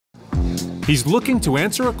He's looking to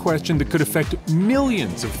answer a question that could affect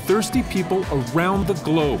millions of thirsty people around the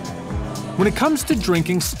globe. When it comes to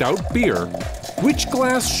drinking stout beer, which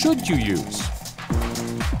glass should you use?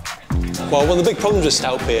 Well, one of the big problems with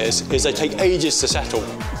stout beers is they take ages to settle.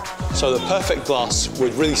 So the perfect glass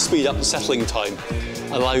would really speed up the settling time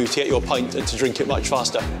and allow you to get your pint and to drink it much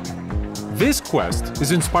faster. This quest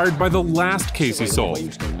is inspired by the last case he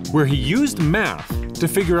solved, where he used math to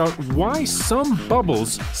figure out why some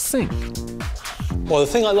bubbles sink. Well, the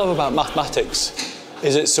thing I love about mathematics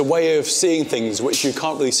is it's a way of seeing things which you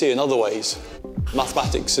can't really see in other ways.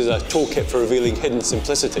 Mathematics is a toolkit for revealing hidden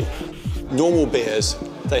simplicity. Normal beers,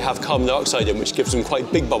 they have carbon dioxide in, which gives them quite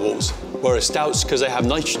big bubbles, whereas stouts, because they have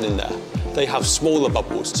nitrogen in there, they have smaller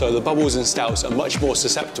bubbles. So the bubbles in stouts are much more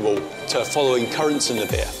susceptible to following currents in the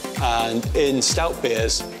beer. And in stout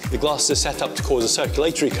beers, the glass is set up to cause a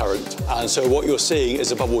circulatory current. And so what you're seeing is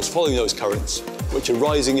the bubbles following those currents, which are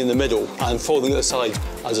rising in the middle and falling at the side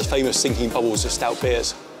as the famous sinking bubbles of stout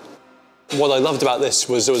beers. What I loved about this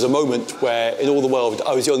was there was a moment where in all the world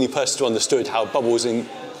I was the only person who understood how bubbles in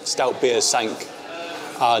stout beers sank.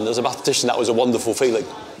 And as a mathematician, that was a wonderful feeling.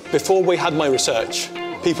 Before we had my research,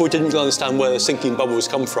 people didn't really understand where the sinking bubbles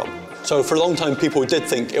come from. So for a long time, people did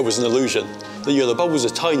think it was an illusion. That, the bubbles are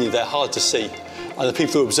tiny, they're hard to see. And the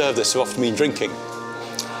people who observe this have often been drinking.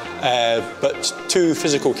 But two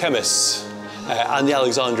physical chemists, Andy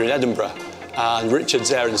Alexander in Edinburgh and Richard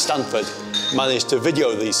Zare in Stanford, managed to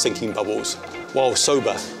video these sinking bubbles while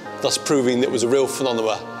sober, thus proving that it was a real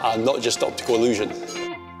phenomenon and not just optical illusion.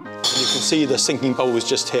 You can see the sinking bubbles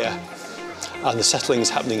just here and the settling is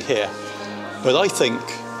happening here. But I think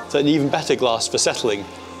that an even better glass for settling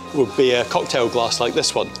would be a cocktail glass like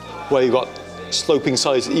this one, where you've got sloping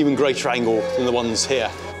sides at even greater angle than the ones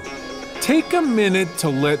here. Take a minute to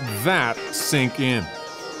let that sink in.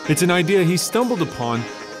 It's an idea he stumbled upon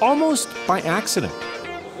almost by accident.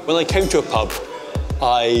 When I came to a pub,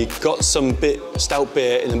 I got some stout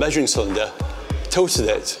beer in a measuring cylinder, tilted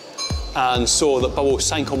it, and saw that bubbles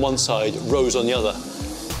sank on one side, rose on the other,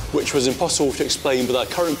 which was impossible to explain with our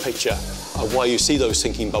current picture of why you see those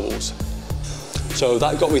sinking bubbles. So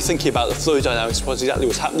that got me thinking about the fluid dynamics, what exactly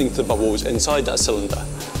was happening to the bubbles inside that cylinder.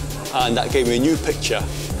 And that gave me a new picture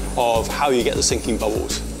of how you get the sinking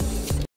bubbles.